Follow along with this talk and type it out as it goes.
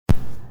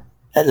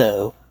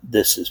Hello,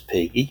 this is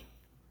Piggy.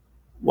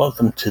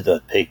 Welcome to the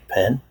Pig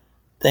Pen.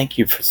 Thank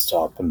you for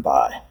stopping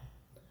by.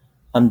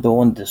 I'm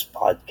doing this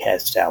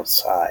podcast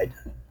outside,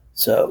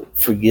 so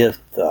forgive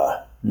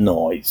the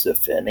noise,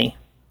 if any.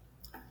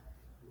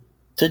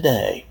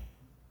 Today,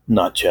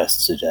 not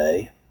just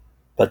today,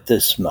 but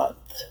this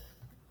month,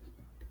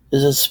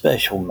 is a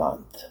special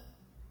month.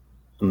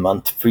 A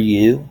month for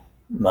you,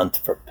 a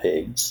month for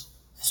pigs,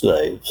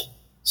 slaves,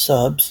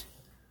 subs,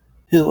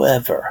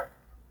 whoever,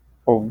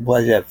 or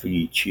whatever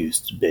you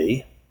choose to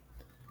be.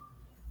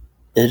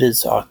 It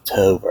is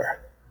October,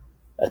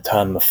 a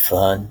time of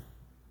fun,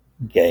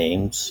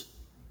 games.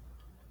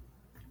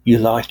 You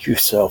lock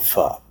yourself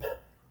up.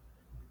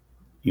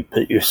 You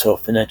put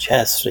yourself in a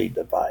chastity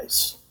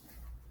device.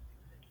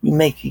 You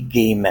make a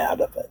game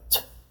out of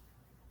it.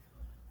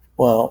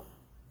 Well,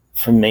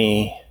 for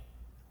me,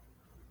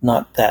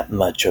 not that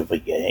much of a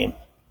game.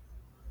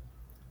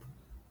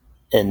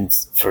 And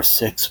for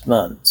 6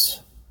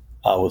 months,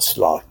 I was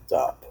locked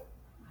up.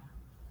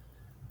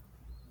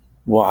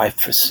 Why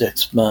for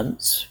 6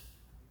 months?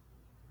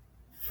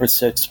 For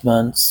 6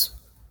 months,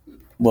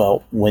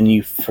 well, when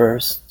you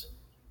first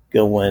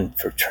go in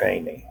for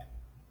training,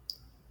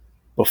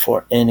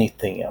 before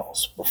anything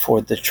else,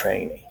 before the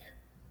training,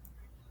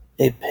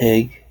 a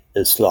pig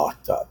is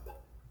locked up.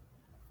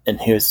 And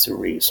here's the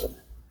reason.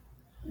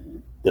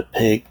 The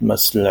pig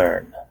must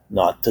learn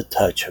not to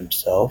touch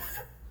himself,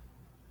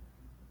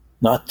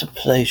 not to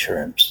pleasure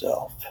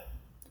himself.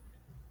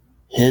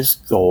 His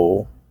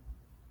goal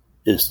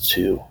is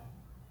to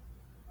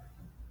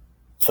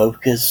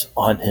focus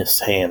on his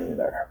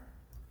handler,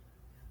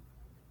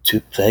 to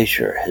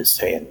pleasure his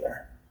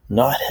handler,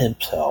 not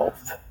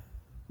himself,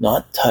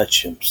 not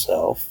touch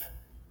himself,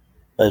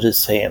 but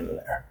his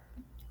handler.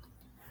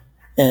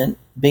 And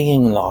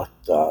being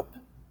locked up,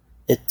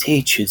 it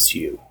teaches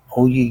you,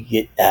 you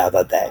get out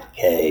of that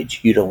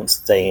cage. You don't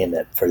stay in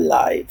it for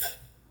life.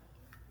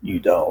 You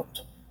don't.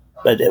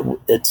 But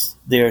it's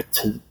there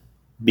to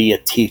be a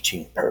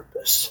teaching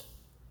purpose.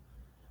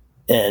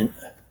 And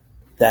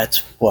that's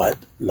what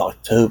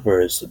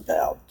LockTober is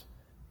about,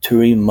 to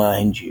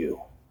remind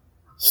you,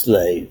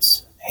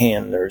 slaves,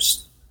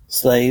 handlers,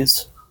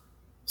 slaves,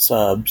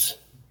 subs,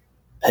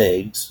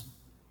 pigs,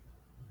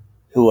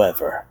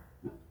 whoever,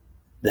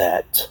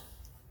 that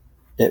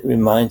it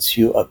reminds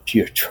you of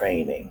your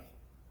training,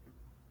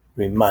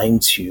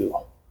 reminds you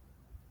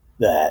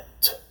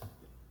that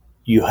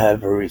you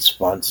have a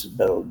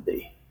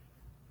responsibility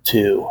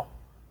to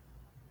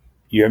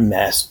your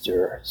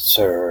master,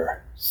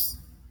 sir,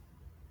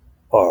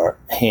 or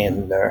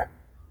handler,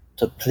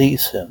 to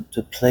please him,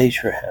 to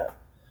pleasure him,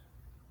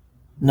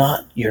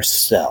 not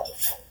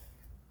yourself.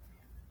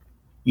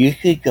 You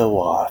could go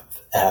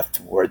off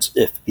afterwards,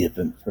 if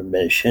given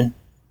permission,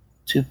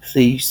 to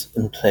please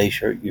and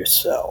pleasure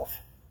yourself,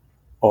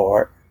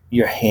 or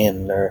your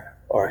handler,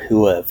 or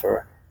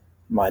whoever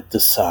might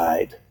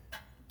decide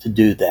to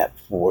do that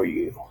for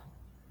you.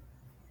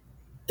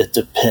 It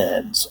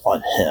depends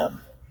on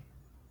him.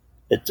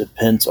 It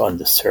depends on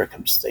the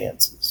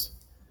circumstances.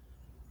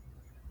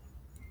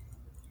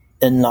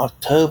 In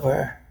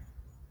October,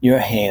 your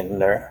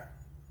handler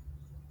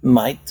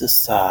might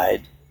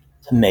decide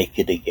to make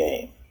it a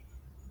game.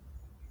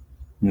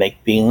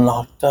 Make being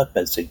locked up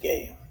as a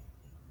game.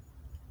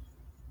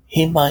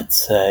 He might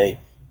say,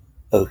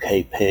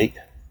 okay, pig,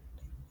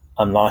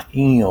 I'm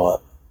locking you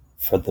up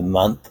for the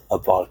month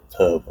of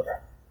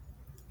October.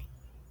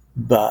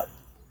 But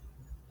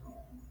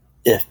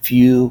if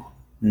you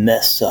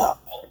mess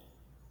up,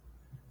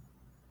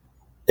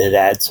 it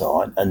adds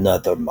on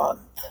another month.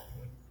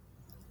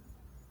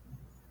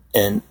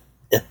 And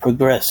it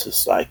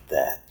progresses like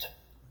that.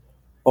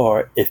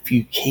 Or if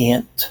you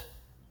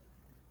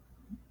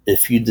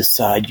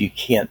decide you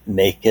can't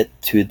make it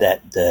to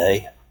that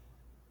day,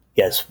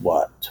 guess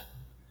what?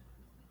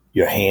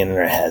 Your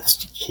handler has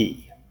the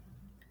key.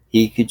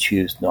 He could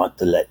choose not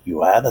to let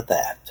you out of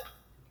that.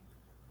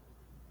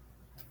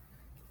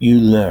 You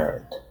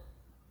learn.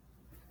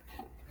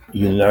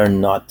 You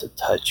learn not to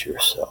touch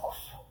yourself.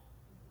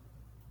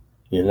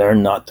 You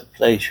learn not to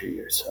pleasure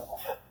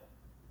yourself.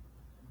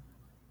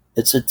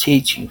 It's a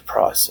teaching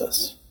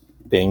process.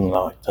 Being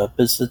locked up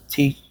is a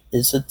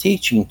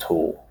teaching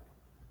tool.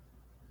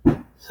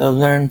 So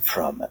learn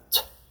from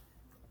it.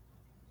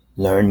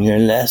 Learn your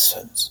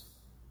lessons.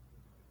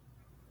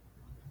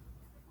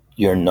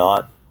 You're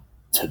not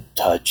to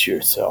touch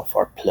yourself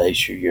or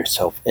pleasure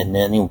yourself in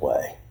any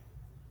way.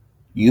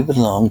 You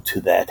belong to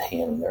that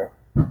handler,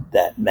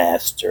 that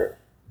master,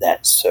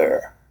 that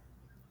sir.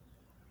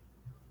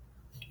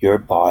 Your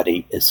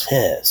body is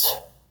his.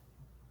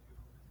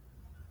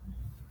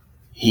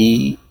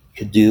 He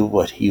could do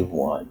what he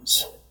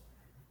wants.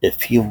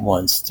 If he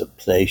wants to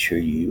pleasure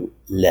you,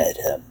 let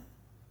him.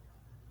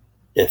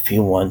 If he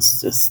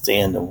wants to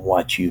stand and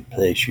watch you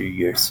pleasure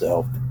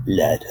yourself,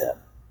 let him.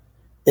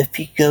 If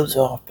he goes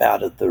off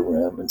out of the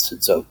room and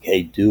says,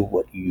 okay, do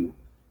what you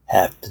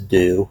have to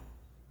do,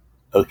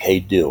 okay,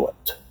 do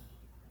it.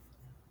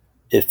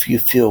 If you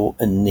feel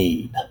a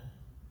need,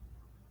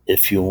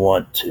 if you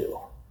want to,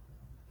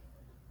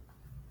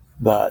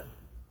 But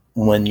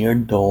when you're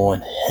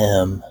doing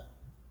him,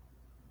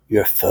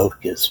 your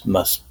focus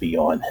must be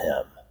on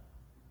him,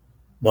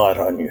 not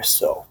on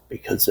yourself.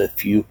 Because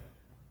if you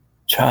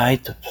try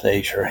to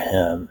pleasure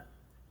him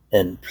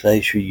and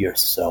pleasure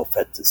yourself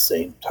at the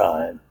same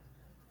time,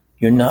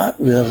 you're not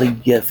really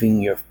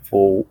giving your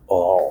full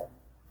all,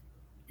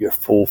 your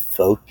full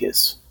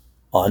focus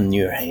on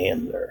your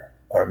handler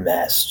or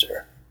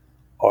master,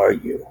 are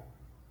you?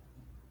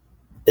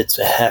 It's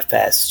a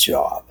half-assed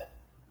job.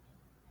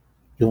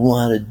 You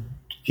want to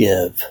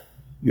give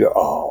your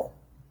all,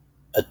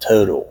 a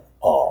total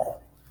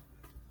all.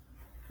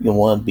 You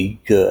want to be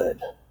good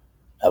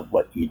at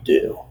what you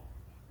do.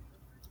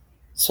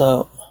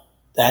 So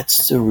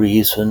that's the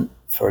reason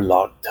for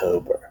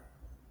LockTober,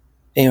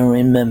 a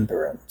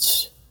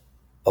remembrance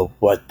of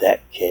what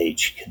that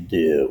cage can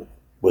do,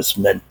 was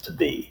meant to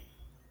be,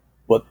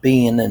 what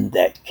being in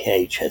that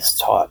cage has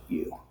taught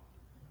you.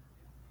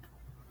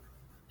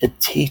 It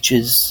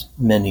teaches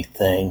many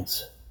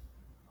things.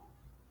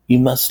 You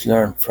must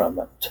learn from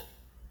it.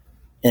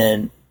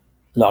 And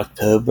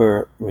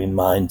LockTober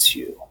reminds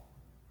you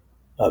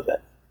of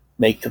it.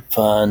 Make it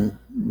fun,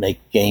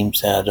 make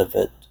games out of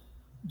it,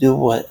 do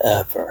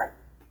whatever.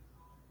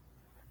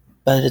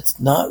 But it's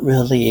not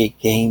really a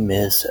game,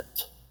 is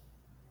it?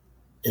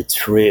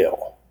 It's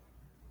real.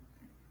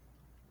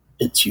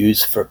 It's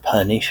used for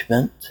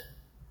punishment.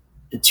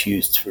 It's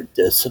used for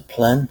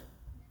discipline.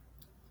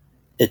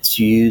 It's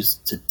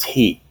used to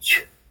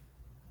teach.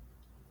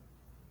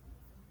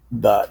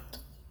 But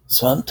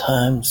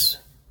sometimes,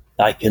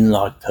 like in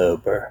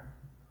LockTober,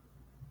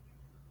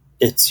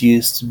 it's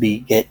used to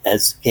be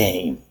as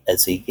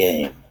a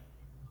game.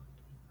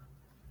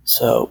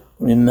 So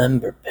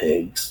remember,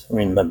 pigs,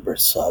 remember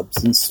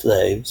subs and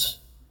slaves,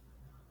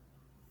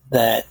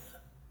 that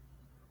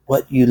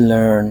what you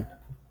learn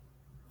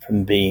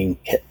from being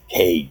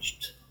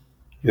caged,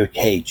 your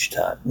cage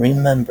time,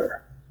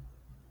 remember,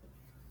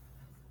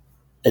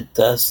 it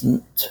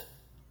doesn't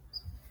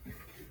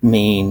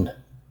mean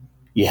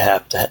you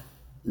have to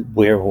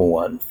wear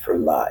one for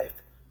life.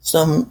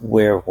 Some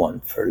wear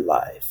one for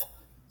life.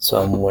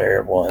 Some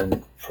wear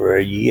one for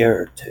a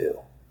year or two.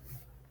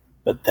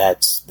 But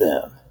that's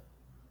them.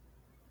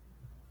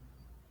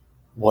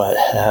 What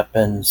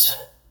happens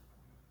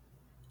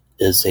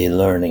is a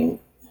learning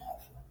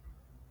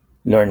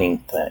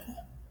thing.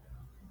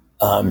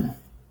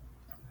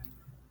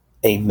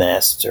 A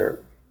master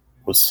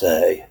will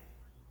say,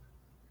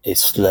 a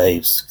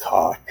slave's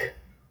cock,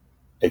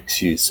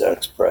 excuse the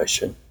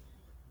expression,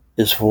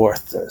 is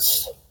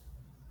worthless.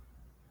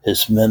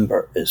 His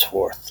member is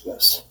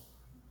worthless.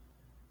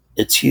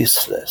 It's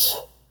useless.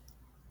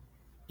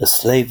 The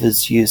slave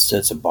is used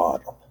as a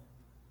bottom,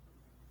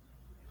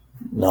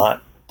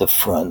 not the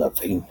front of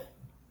him.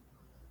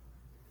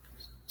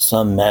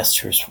 Some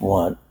masters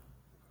want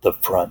the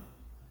front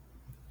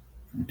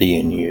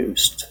being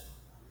used.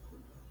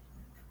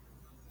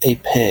 A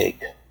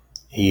pig,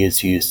 he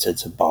is used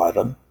as a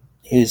bottom.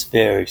 He is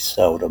very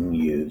seldom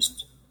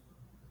used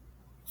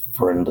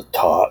from the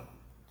top,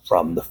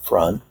 from the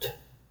front,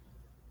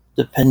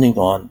 depending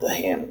on the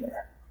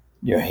handler.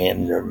 Your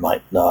handler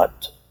might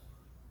not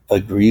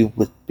agree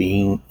with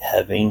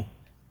having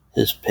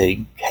his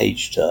pig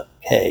caged.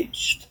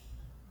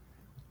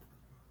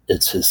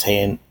 It's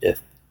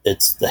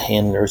the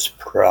handler's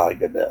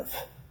prerogative.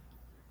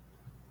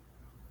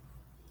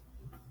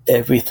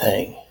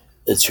 Everything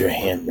is your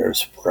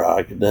handler's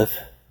prerogative.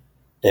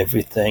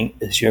 Everything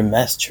is your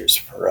master's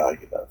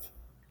prerogative.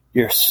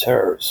 Your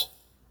sirs,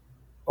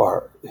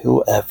 or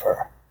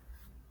whoever,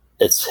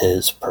 it's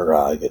his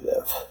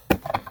prerogative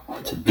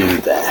to do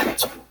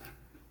that.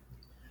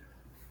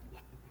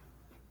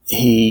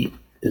 He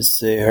is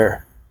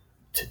there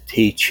to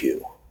teach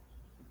you,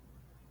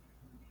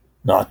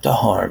 not to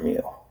harm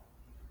you.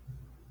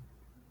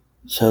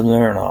 So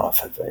learn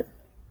off of him.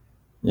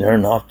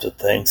 Learn off the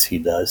things he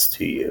does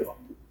to you.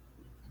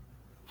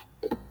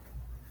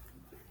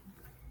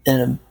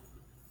 And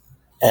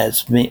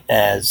as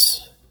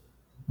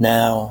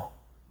now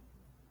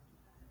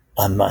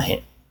on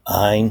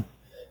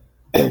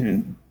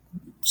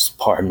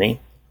pardon me,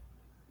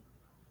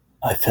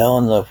 I fell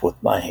in love with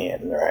my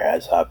handler,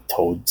 as I've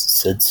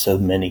said so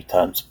many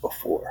times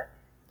before.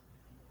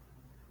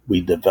 We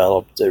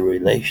developed a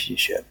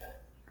relationship.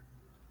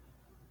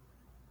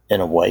 In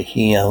a way,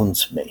 he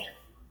owns me.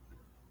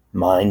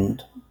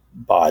 Mind,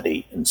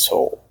 body, and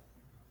soul.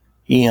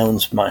 He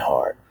owns my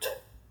heart.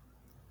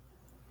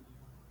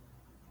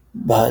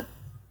 But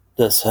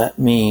does that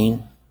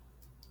mean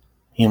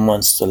he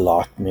wants to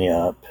lock me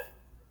up?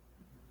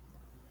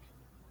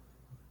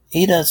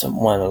 He doesn't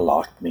want to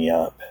lock me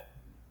up.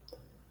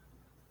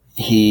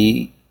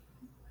 He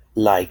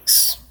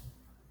likes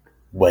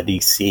what he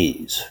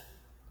sees.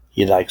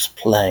 He likes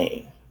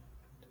playing.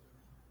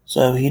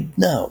 So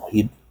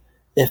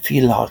if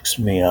he locks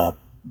me up,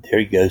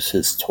 there goes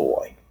his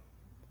toy.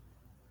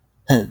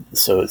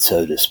 so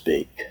to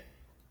speak.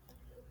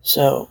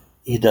 So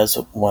he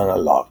doesn't want to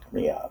lock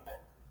me up.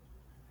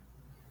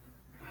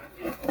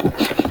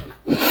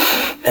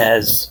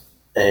 As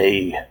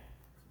a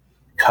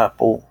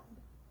couple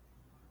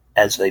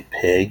as a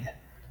pig.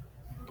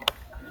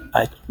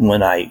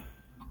 When I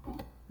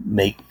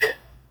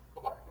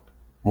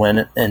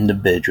went in the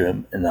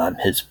bedroom and I'm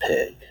his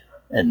pig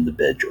in the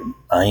bedroom,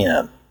 I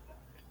am.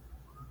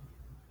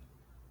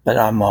 But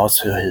I'm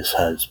also his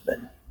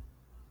husband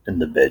in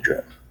the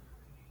bedroom.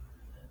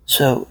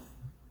 So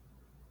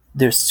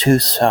there's two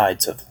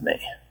sides of me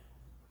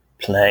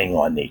playing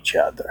on each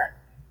other.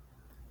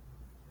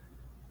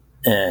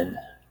 And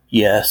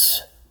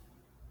yes,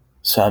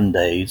 some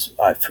days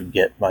I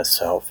forget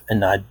myself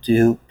and I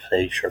do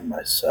pleasure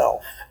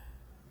myself.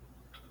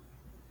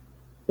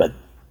 But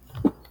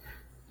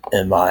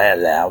am I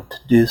allowed to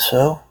do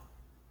so?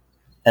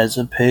 As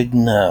a pig,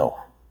 no.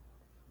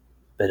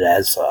 But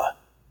as a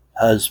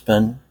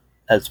husband,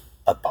 as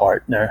a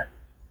partner,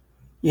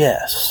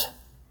 yes.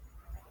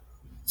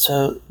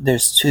 So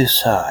there's two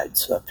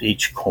sides of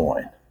each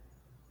coin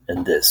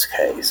in this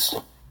case.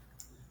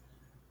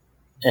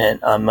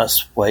 And I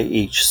must weigh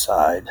each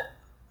side.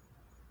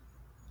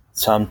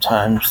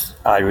 Sometimes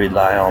I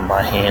rely on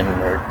my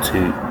handler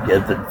to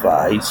give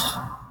advice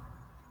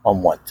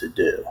on what to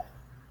do.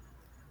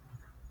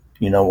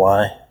 You know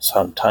why?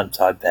 Sometimes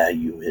I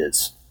value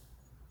his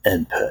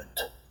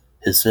input.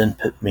 His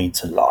input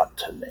means a lot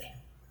to me.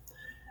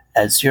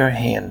 As your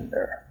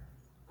handler,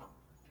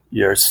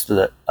 your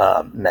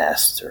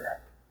master,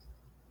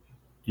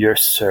 your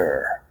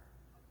sir,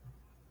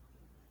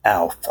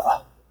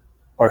 alpha,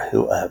 or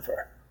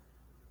whoever,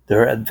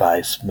 their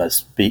advice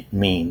must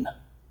mean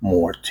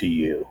more to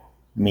you,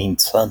 mean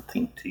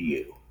something to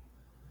you.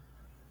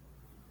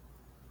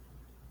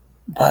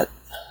 But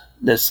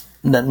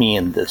let me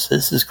end this.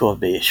 This is going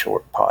to be a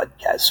short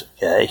podcast,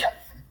 okay?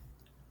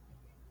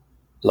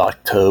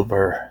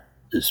 LockTober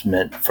is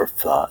meant for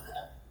fun.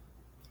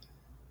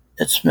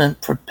 It's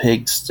meant for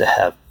pigs to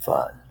have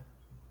fun.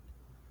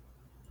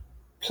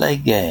 Play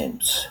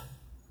games.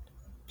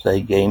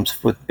 Play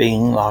games with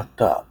being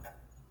locked up.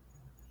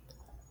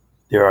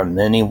 There are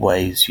many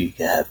ways you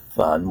can have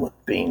fun with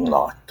being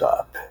locked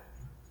up.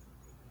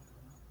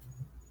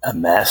 A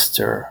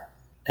master,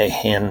 a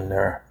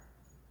handler,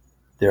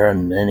 there are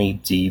many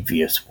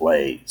devious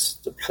ways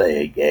to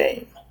play a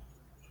game.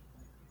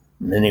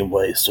 Many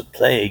ways to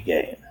play a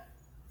game.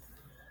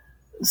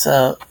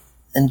 So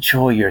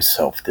enjoy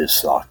yourself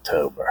this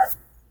October.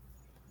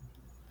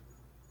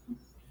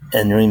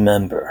 And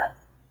remember,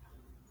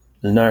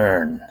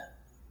 learn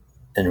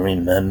and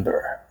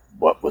remember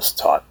what was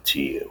taught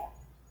to you.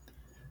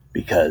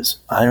 Because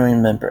I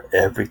remember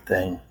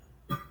everything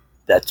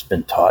that's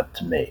been taught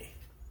to me,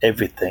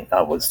 everything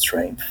I was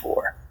trained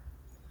for.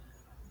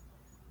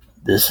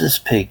 This is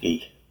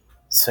Piggy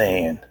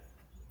saying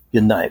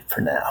good night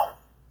for now.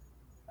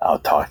 I'll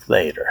talk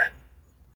later.